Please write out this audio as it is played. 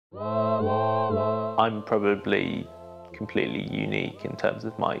I'm probably completely unique in terms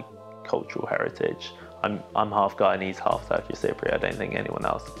of my cultural heritage. I'm half Guyanese, half Turkish Cypriot. I don't think anyone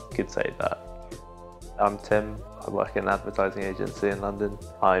else could say that. I'm Tim. I work in an advertising agency in London.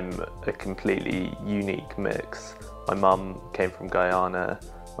 I'm a completely unique mix. My mum came from Guyana,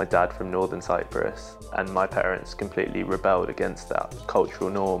 my dad from Northern Cyprus, and my parents completely rebelled against that cultural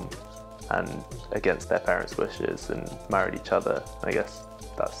norm and against their parents' wishes and married each other. I guess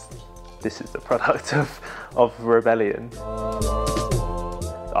this is the product of rebellion.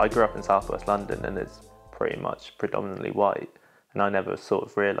 I grew up in southwest London and it's pretty much predominantly white, and I never sort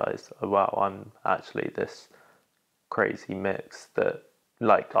of realised, oh wow, I'm actually this crazy mix that,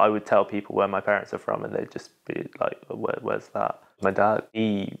 like, I would tell people where my parents are from and they'd just be like, where's that? My dad,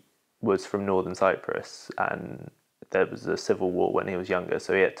 he was from Northern Cyprus and there was a civil war when he was younger,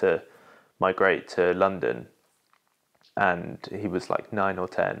 so he had to migrate to London and he was like 9 or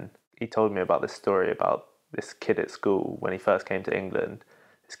 10. He told me about this story about this kid at school when he first came to England.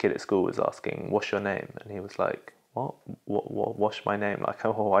 This kid at school was asking, what's your name? And he was like, what wash my name? Like,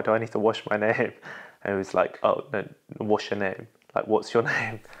 oh, why do I need to wash my name? And he was like, oh, no, what's your name? Like, what's your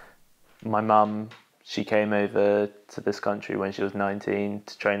name? My mum, she came over to this country when she was 19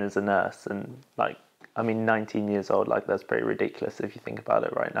 to train as a nurse. And like, I mean, 19 years old, like that's pretty ridiculous if you think about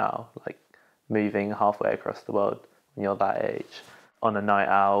it right now. Like moving halfway across the world when you're that age. On a night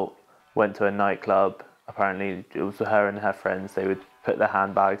out, went to a nightclub. Apparently it was her and her friends. They would put their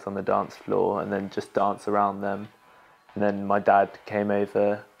handbags on the dance floor and then just dance around them. And then my dad came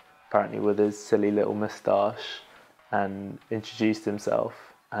over, apparently with his silly little moustache, and introduced himself.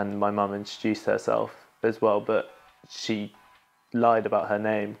 And my mum introduced herself as well, but she lied about her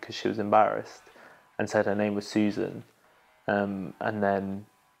name because she was embarrassed and said her name was Susan. And then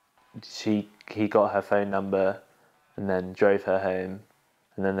he got her phone number and then drove her home.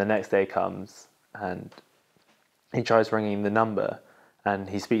 And then the next day comes and he tries ringing the number and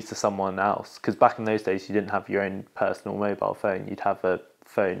he speaks to someone else, because back in those days you didn't have your own personal mobile phone. You'd have a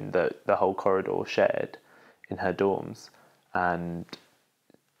phone that the whole corridor shared in her dorms, and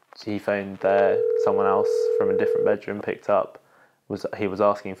he phoned there. Someone else from a different bedroom picked up. He was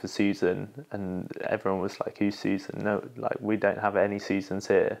asking for Susan, and everyone was like, who's Susan? No, like, we don't have any Susans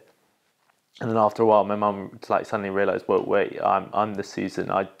here. And then after a while my mum like suddenly realised, well, wait, I'm the Susan.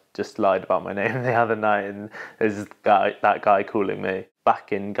 I just lied about my name the other night and there's that guy calling me.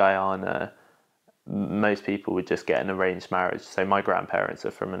 Back in Guyana, most people would just get an arranged marriage. So my grandparents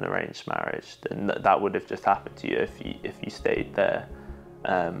are from an arranged marriage, and that would have just happened to you if you stayed there.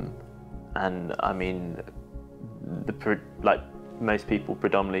 And I mean, most people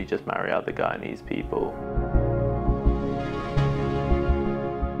predominantly just marry other Guyanese people.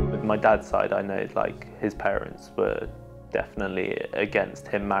 With my dad's side, I know like his parents were definitely against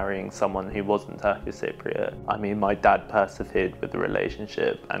him marrying someone who wasn't Turkish Cypriot. I mean, my dad persevered with the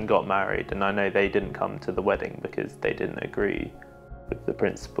relationship and got married, and I know they didn't come to the wedding because they didn't agree with the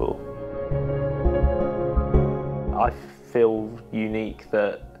principle. I feel unique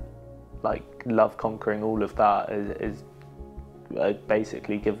that like love conquering all of that is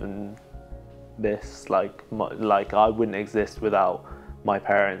basically given this, like I wouldn't exist without my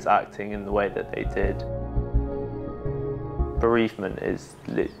parents acting in the way that they did. Bereavement is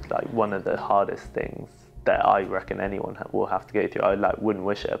like one of the hardest things that I reckon anyone will have to go through. I like wouldn't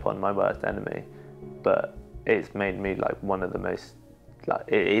wish it upon my worst enemy, but it's made me like one of the most, like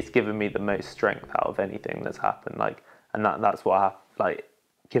it's given me the most strength out of anything that's happened. Like, and that's what like,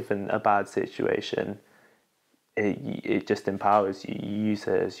 given a bad situation, it just empowers you. You use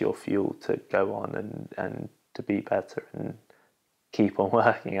it as your fuel to go on and to be better and keep on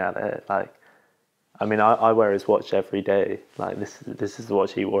working at it. Like, I mean, I wear his watch every day. Like this is the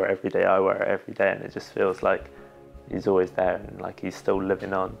watch he wore every day. I wear it every day, and it just feels like he's always there and like he's still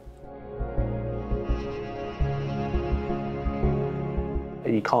living on.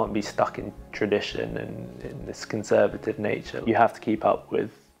 You can't be stuck in tradition and in this conservative nature. You have to keep up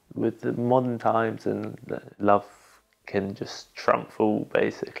with the modern times, and love can just trump all,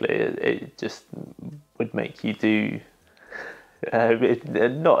 basically. It just would make you do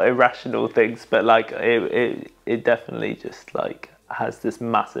not irrational things, but like it definitely just like has this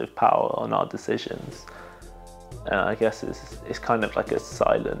massive power on our decisions. And I guess it's kind of like a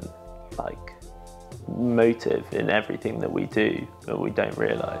silent like motive in everything that we do that we don't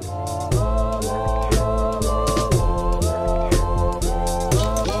realise.